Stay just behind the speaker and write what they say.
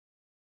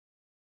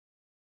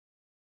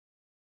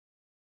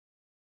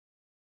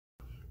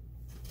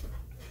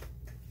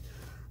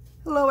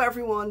Hello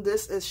everyone,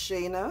 this is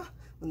Shayna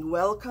and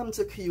welcome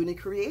to CUNY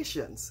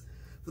Creations.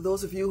 For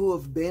those of you who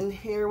have been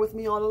here with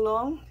me all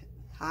along,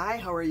 hi,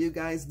 how are you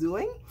guys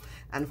doing?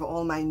 And for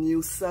all my new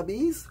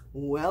subbies,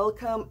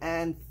 welcome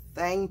and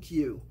thank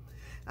you.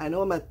 I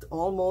know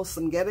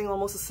I'm getting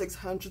almost to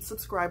 600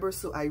 subscribers,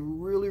 so I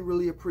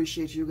really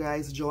appreciate you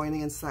guys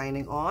joining and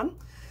signing on.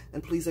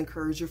 And please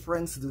encourage your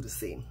friends to do the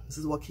same. This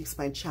is what keeps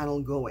my channel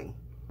going.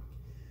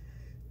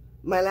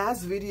 My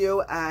last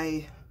video,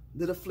 I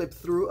did a flip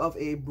through of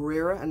a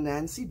Brera and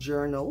Nancy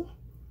journal,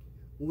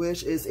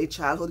 which is a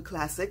childhood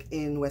classic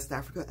in West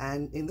Africa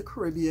and in the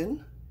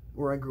Caribbean,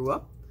 where I grew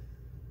up.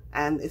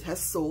 And it has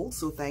sold,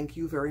 so thank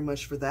you very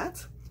much for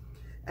that.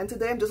 And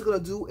today I'm just going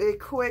to do a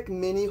quick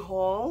mini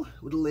haul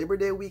with Labor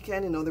Day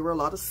weekend. You know, there were a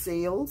lot of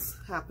sales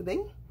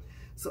happening.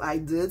 So I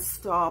did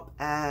stop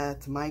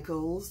at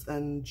Michael's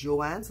and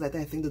Joanns, and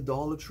I think the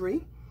Dollar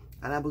Tree,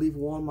 and I believe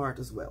Walmart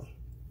as well.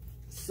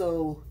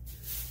 So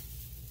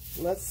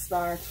let's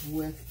start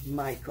with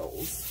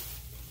Michael's.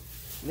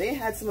 They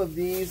had some of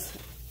these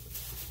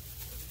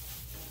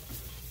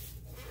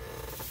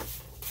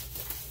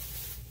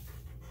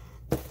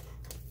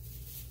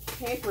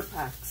paper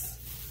packs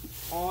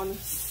on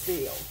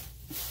sale.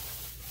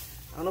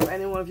 I don't know if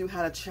any one of you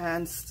had a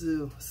chance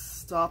to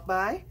stop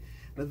by,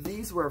 but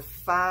these were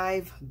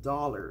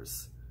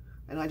 $5.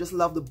 And I just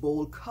love the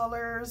bold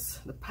colors,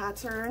 the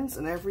patterns,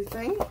 and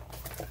everything.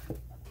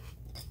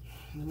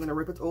 I'm gonna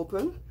rip it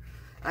open.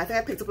 I think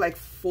I picked up like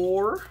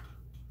 4.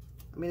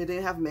 I mean, I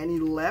didn't have many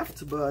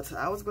left, but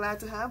I was glad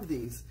to have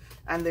these.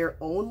 And they're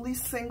only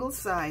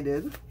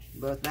single-sided,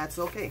 but that's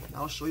okay.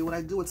 I'll show you what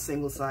I do with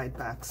single-side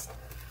packs.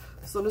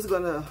 So I'm just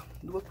gonna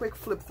do a quick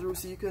flip through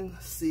so you can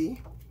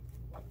see.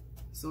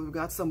 So we've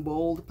got some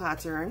bold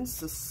patterns.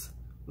 This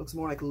looks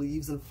more like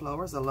leaves and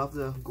flowers. I love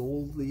the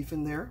gold leaf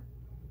in there.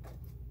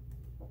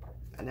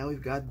 And now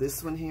we've got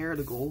this one here,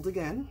 the gold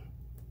again.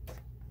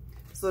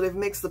 So they've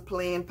mixed the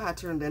plain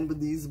pattern then with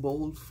these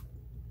bold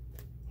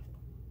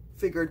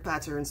figured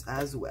patterns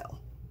as well.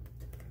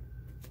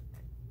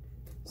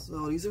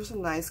 So these are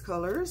some nice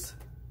colors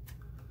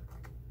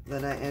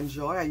that I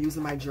enjoy. I use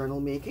in my journal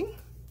making.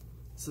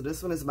 So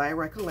this one is My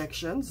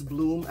Recollections,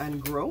 Bloom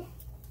and Grow.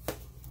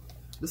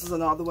 This is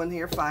another one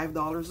here,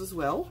 $5 as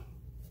well.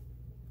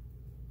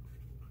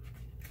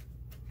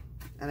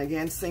 And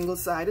again,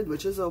 single-sided,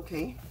 which is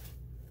okay.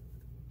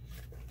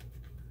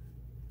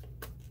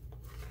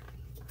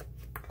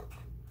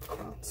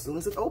 As soon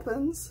as it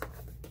opens.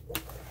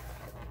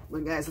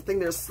 But guys, I think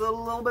there's still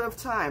a little bit of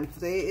time.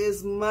 Today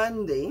is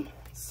Monday,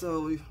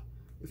 so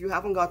if you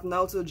haven't gotten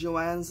out to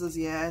Joanns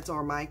yet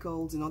or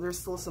Michael's, you know, there's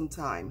still some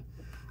time.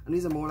 And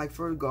these are more like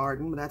for the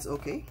garden, but that's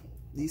okay.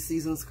 These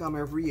seasons come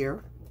every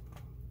year,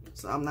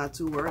 so I'm not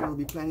too worried. There'll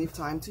be plenty of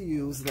time to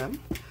use them.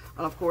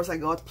 And of course, I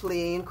got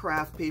plain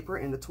craft paper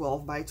in the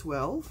 12 by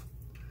 12.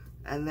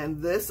 And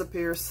then this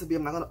appears to be,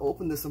 I'm not going to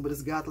open this one, but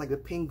it's got like the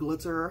pink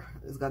glitter.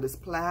 It's got this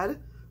plaid,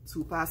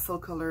 2 pastel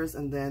colors,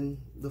 and then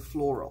the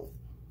floral.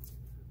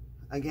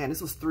 Again,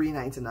 this was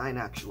 $3.99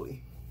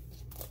 actually.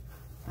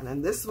 And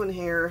then this one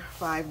here,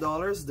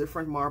 $5,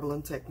 different marble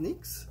and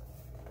techniques.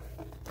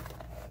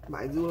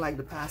 I do like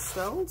the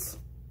pastels.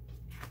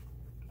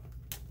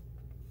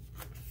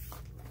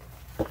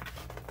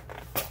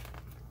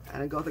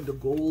 And I got like the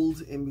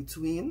gold in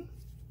between.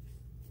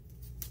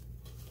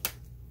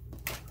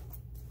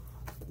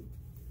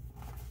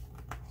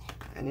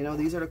 And you know,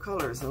 these are the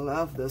colors. I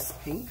love this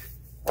pink.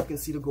 You can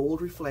see the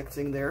gold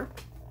reflecting there.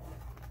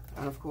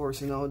 And of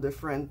course, you know,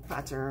 different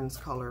patterns,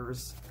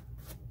 colors.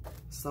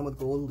 Some with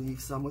gold leaf,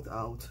 some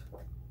without.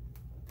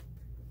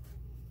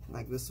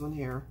 Like this one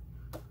here.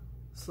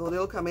 So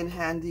they'll come in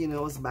handy, you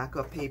know, as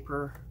backup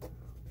paper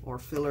or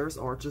fillers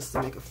or just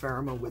to make a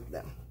ephemera with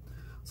them.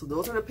 So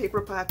those are the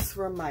paper packs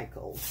from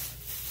Michael's.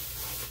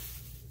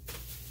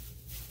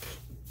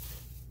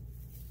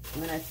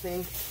 And then I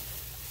think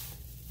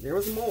there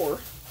was more.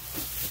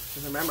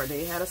 Because remember,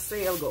 they had a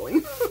sale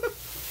going.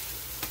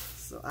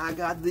 So I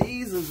got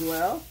these as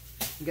well.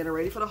 Getting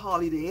ready for the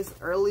holidays.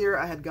 Earlier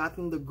I had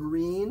gotten the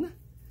green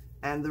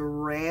and the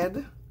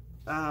red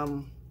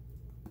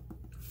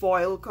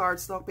foil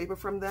cardstock paper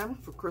from them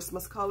for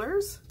Christmas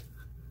colors.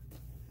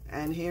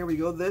 And here we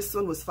go. This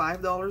one was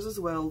 $5 as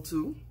well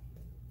too.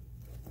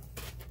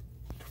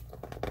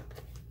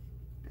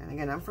 And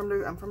again, I'm from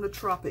the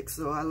tropics,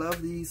 so I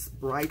love these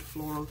bright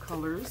floral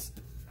colors.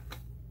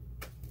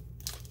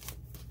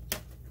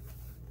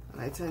 And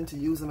I tend to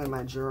use them in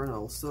my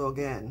journal. So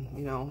again,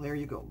 you know, there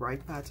you go,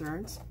 bright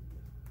patterns.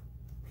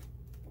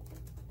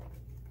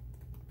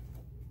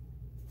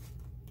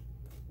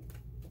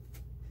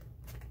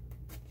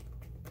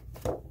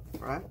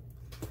 Right?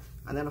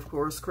 And then of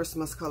course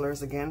Christmas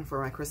colors again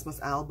for my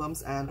Christmas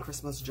albums and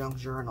Christmas junk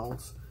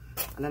journals.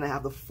 And then I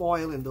have the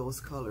foil in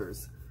those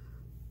colors.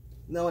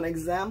 Now an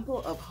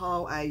example of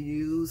how I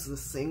use the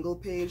single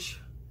page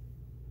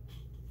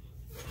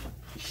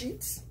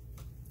sheets.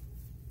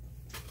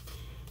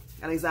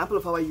 An example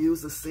of how I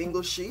use the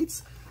single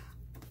sheets.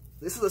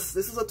 This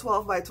is a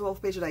 12 by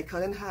 12 page that I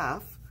cut in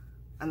half,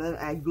 and then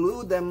I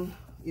glued them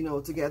you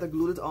know, together,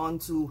 glued it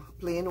onto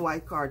plain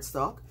white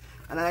cardstock,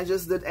 and I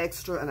just did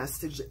extra and I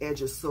stitched the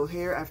edges. So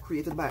here I've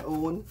created my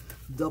own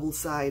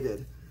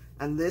double-sided,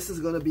 and this is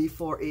going to be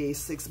for a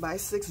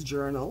 6x6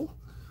 journal.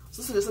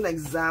 So this is just an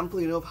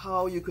example, you know, of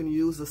how you can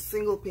use the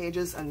single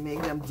pages and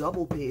make them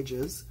double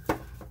pages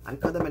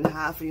and cut them in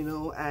half, you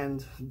know,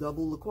 and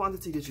double the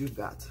quantity that you've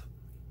got.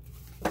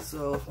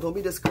 So don't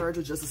be discouraged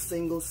with just a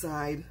single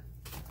side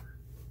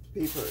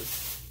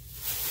papers.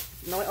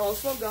 Now I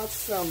also got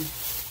some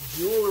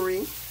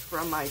jewelry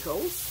from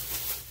Michael's,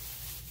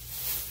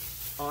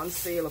 on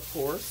sale of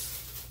course.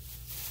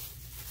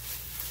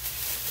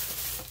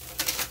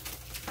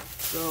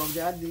 So I've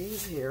got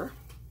these here.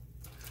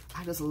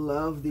 I just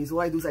love these.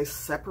 What I do is I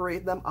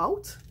separate them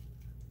out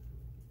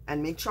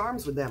and make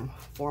charms with them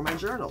for my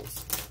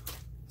journals.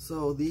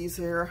 So these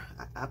here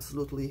I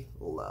absolutely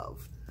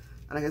love.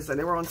 And like I said,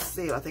 they were on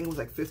sale. I think it was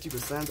like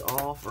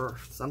 50% off or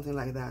something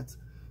like that.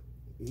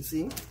 You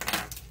see?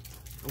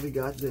 And we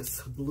got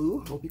this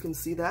blue. Hope you can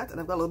see that. And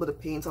I've got a little bit of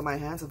paint on my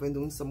hands. I've been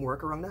doing some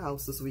work around the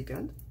house this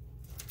weekend.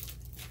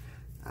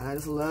 And I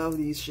just love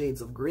these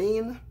shades of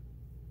green.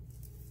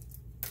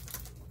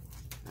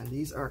 And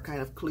these are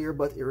kind of clear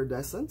but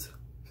iridescent,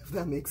 if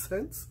that makes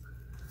sense.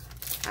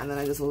 And then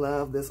I just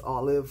love this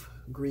olive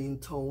green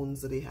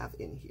tones that they have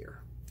in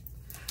here.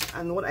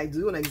 And what I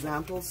do, an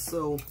example,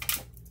 so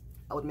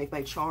I would make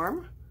my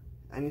charm,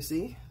 and you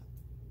see,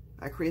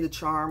 I create a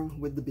charm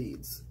with the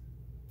beads.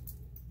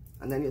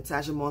 And then you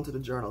attach them onto the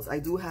journals. I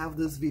do have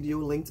this video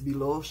linked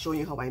below showing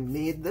you how I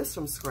made this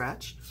from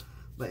scratch.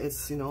 But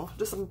it's, you know,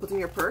 just something to put in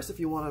your purse if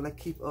you want to like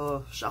keep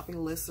a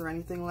shopping list or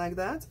anything like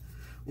that.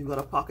 You've got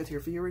a pocket here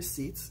for your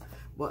receipts.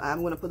 But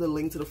I'm going to put a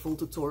link to the full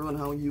tutorial on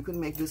how you can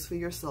make this for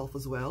yourself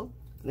as well.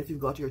 And if you've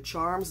got your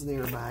charms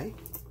nearby,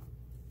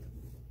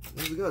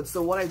 that's good.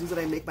 So what I do is that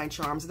I make my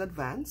charms in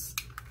advance.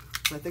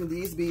 So I think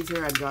these beads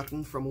here I'd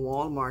gotten from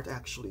Walmart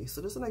actually.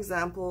 So just an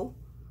example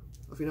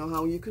of, you know,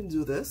 how you can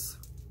do this.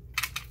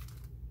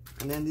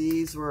 And then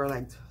these were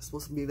like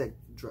supposed to be like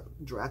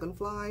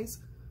dragonflies.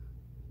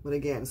 But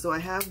again, so I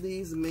have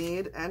these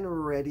made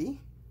and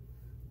ready.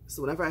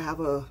 So whenever I have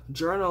a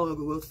journal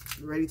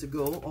ready to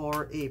go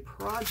or a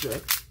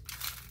project,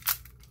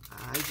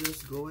 I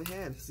just go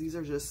ahead. So these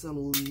are just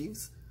some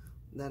leaves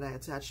that I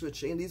attach to a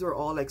chain. These are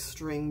all like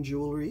string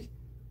jewelry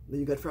that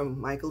you get from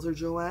Michael's or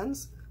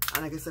Joanns.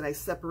 And like I said, I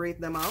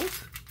separate them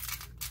out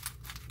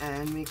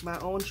and make my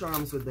own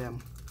charms with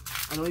them.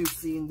 I know you've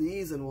seen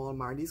these in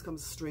Walmart. These come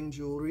string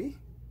jewelry.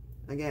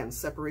 Again,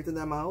 separating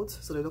them out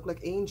so they look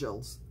like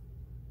angels.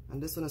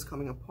 And this one is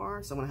coming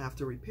apart, so I'm gonna have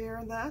to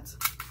repair that.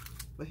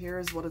 But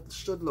here's what it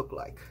should look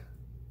like.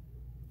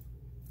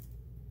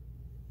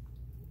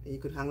 And you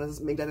could hang this,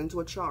 make that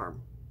into a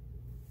charm.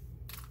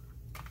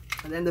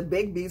 And then the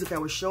big beads that I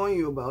was showing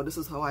you about, this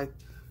is how I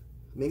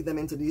make them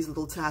into these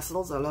little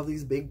tassels. I love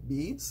these big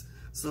beads.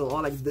 So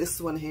all like this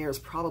one here is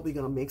probably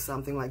gonna make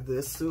something like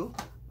this too.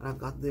 And I've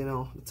got, you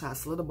know, the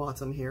tassel at the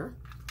bottom here.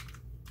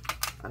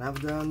 And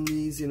I've done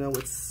these, you know,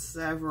 with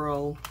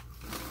several,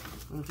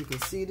 I don't know if you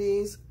can see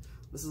these.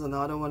 This is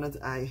another one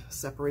that I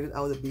separated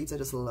out the beads. I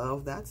just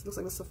love that. It looks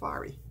like a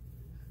safari.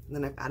 And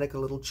then I've added a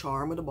little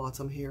charm at the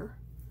bottom here.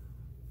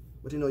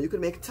 But you know, you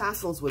can make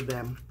tassels with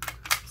them.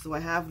 So I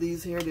have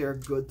these here. They're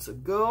good to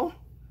go.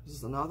 This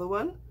is another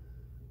one.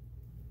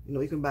 You know,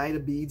 you can buy the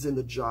beads in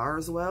the jar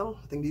as well.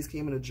 I think these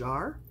came in a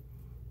jar.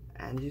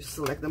 And you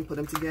select them, put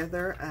them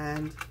together,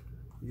 and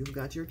you've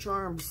got your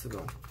charms to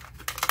go.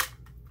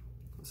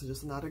 This is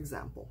just another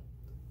example.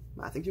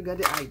 But I think you got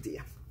the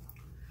idea.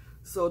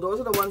 So those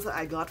are the ones that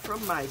I got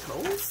from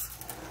Michael's.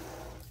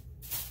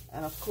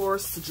 And of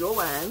course,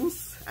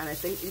 Joanns. And I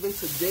think even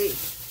today,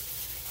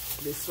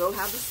 they still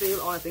have the sale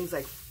on, I think it's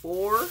like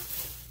 4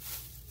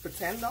 for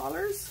 $10.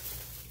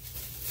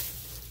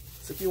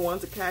 So if you want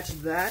to catch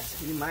that,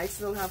 you might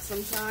still have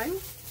some time.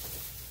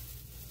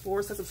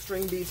 4 sets of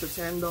string beads for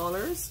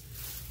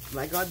 $10. And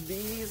I got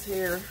these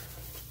here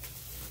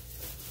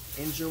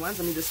in Joanns.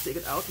 Let me just take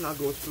it out and I'll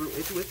go through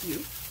it with you.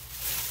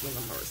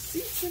 Some more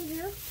receipts in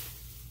here.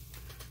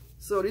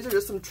 So these are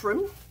just some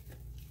trim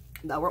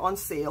that were on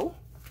sale.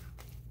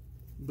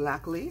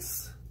 Black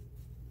lace.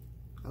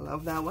 I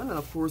love that one. And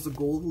of course the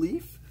gold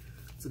leaf.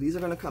 So these are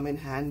going to come in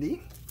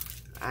handy.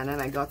 And then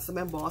I got some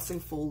embossing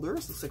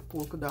folders. Looks like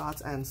polka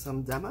dots and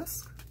some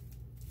damask.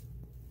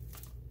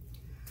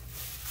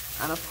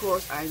 And of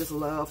course I just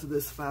love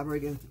this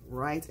fabric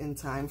right in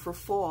time for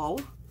fall.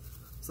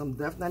 So I'm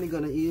definitely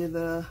going to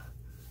either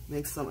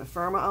make some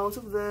ephemera out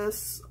of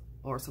this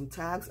or some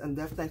tags and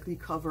definitely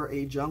cover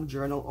a junk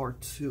journal or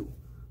two.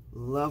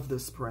 Love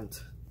this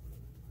print.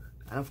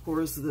 And of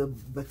course the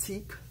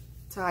batik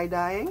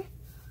tie-dyeing,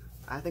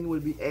 I think it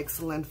would be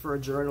excellent for a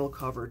journal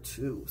cover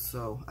too.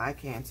 So I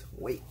can't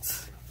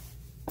wait.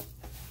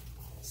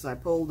 So I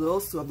pulled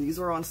those. So these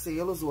are on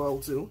sale as well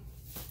too.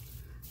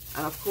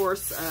 And of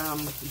course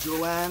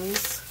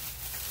Joanns,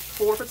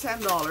 4 for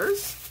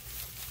 $10.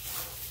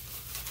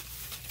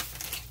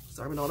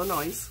 Sorry about all the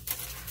noise.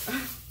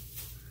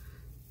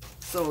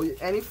 So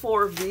any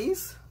 4 of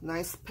these,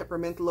 nice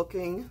peppermint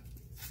looking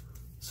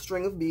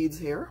string of beads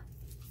here.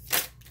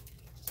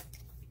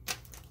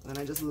 And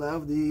I just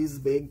love these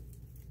big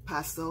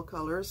pastel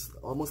colors,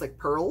 almost like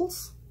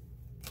pearls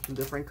in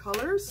different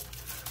colors.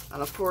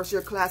 And of course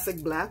your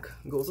classic black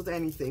goes with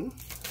anything.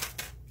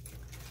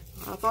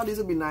 I thought these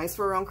would be nice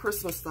for around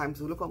Christmas time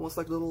to look almost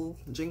like little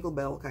jingle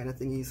bell kind of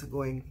thingies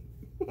going.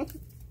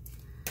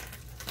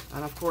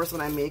 And of course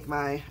when I make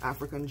my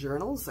African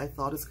journals, I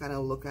thought it's kind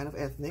of look kind of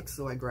ethnic,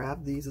 so I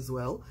grabbed these as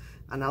well.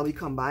 And I'll be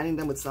combining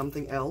them with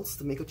something else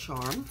to make a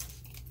charm.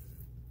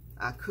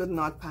 I could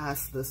not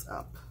pass this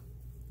up.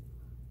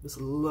 Just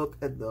look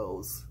at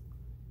those.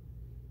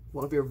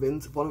 One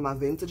of my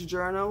vintage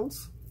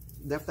journals.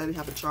 Definitely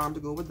have a charm to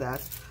go with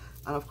that.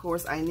 And of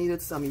course I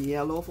needed some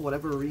yellow. For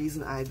whatever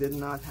reason I did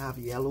not have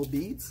yellow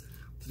beads.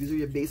 So these are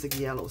your basic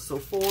yellows. So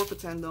 4 for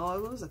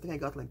 $10. I think I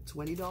got like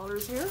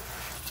 $20 here.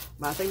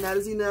 But I think that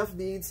is enough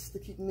beads to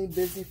keep me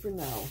busy for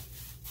now.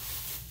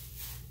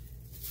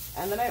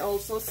 And then I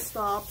also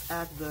stopped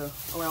at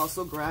I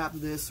also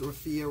grabbed this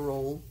raffia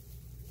roll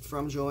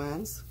from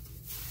Joanns.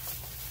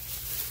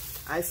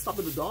 I stopped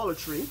at the Dollar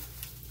Tree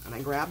and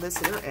I grabbed this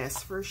here,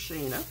 S for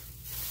Shayna.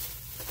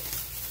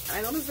 And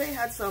I noticed they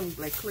had some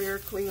like clear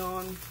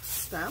Klingon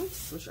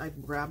stamps, which I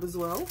grabbed as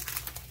well.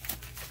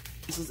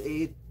 This is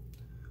a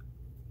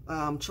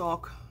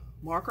chalk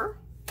marker.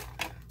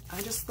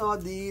 I just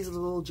thought these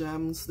little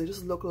gems, they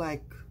just look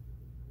like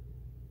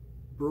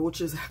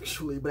brooches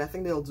actually, but I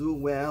think they'll do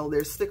well.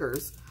 They're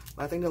stickers,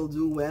 but I think they'll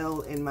do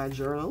well in my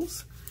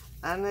journals.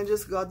 And I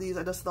just got these.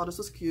 I just thought this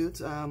was cute.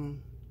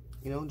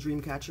 You know,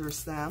 Dreamcatcher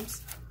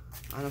stamps,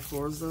 and of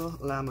course the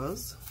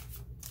llamas.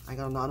 I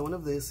got another one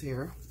of this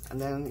here,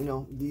 and then you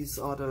know these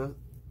are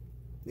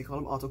they call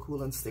them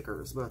autocoolant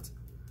stickers, but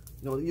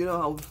you know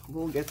how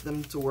we'll get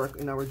them to work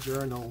in our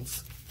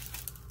journals.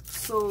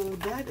 So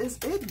that is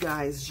it,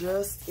 guys.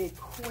 Just a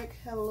quick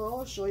hello.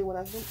 I'll show you what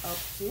I've been up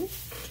to.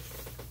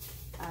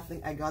 I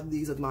think I got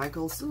these at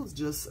Michael's too. It's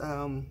just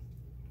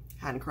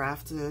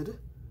handcrafted,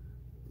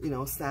 you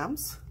know,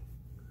 stamps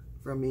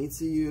from me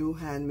to you,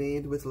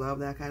 handmade with love,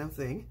 that kind of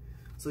thing.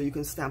 So you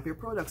can stamp your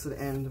products at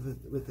the end of it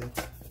with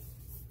it.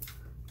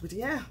 But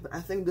yeah,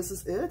 I think this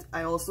is it.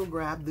 I also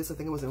grabbed this. I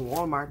think it was in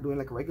Walmart doing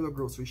like regular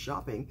grocery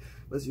shopping.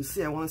 But as you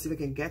see, I want to see if I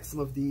can get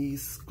some of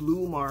these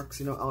glue marks,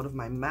 you know, out of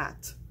my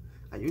mat.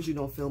 I usually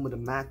don't film with a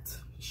mat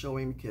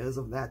showing because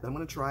of that. But I'm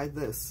going to try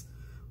this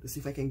to see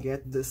if I can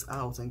get this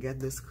out and get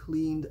this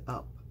cleaned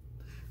up.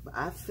 But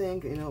I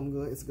think, you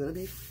know, it's going to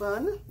be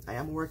fun. I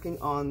am working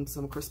on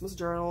some Christmas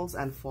journals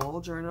and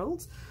fall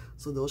journals.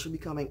 So those should be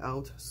coming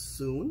out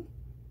soon.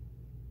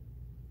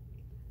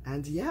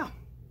 And yeah.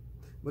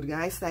 But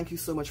guys, thank you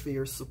so much for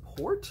your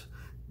support.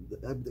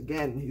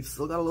 Again, you've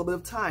still got a little bit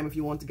of time if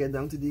you want to get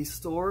down to these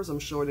stores. I'm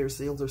sure their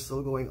sales are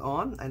still going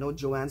on. I know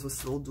Joanns was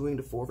still doing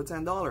the 4 for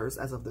 $10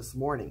 as of this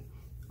morning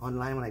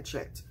online when I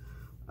checked.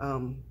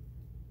 But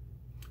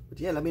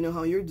yeah, let me know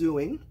how you're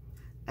doing.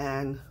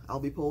 And I'll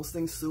be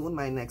posting soon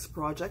my next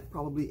project,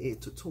 probably a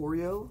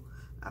tutorial.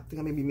 I think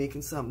I may be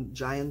making some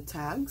giant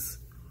tags.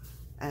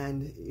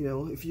 And, you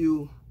know, if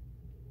you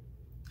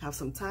have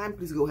some time,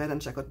 please go ahead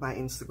and check out my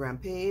Instagram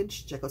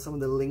page. Check out some of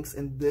the links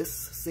in this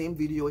same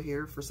video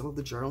here for some of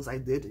the journals I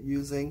did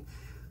using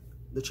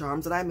the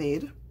charms that I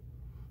made.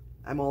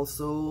 I'm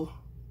also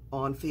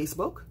on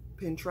Facebook,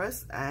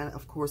 Pinterest, and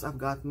of course I've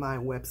got my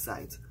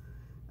website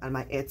and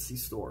my Etsy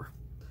store.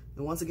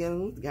 And once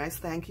again, guys,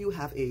 thank you.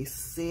 Have a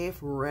safe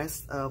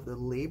rest of the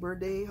Labor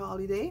Day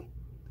holiday.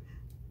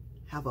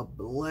 Have a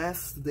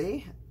blessed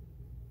day.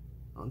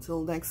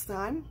 Until next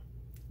time,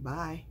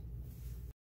 bye.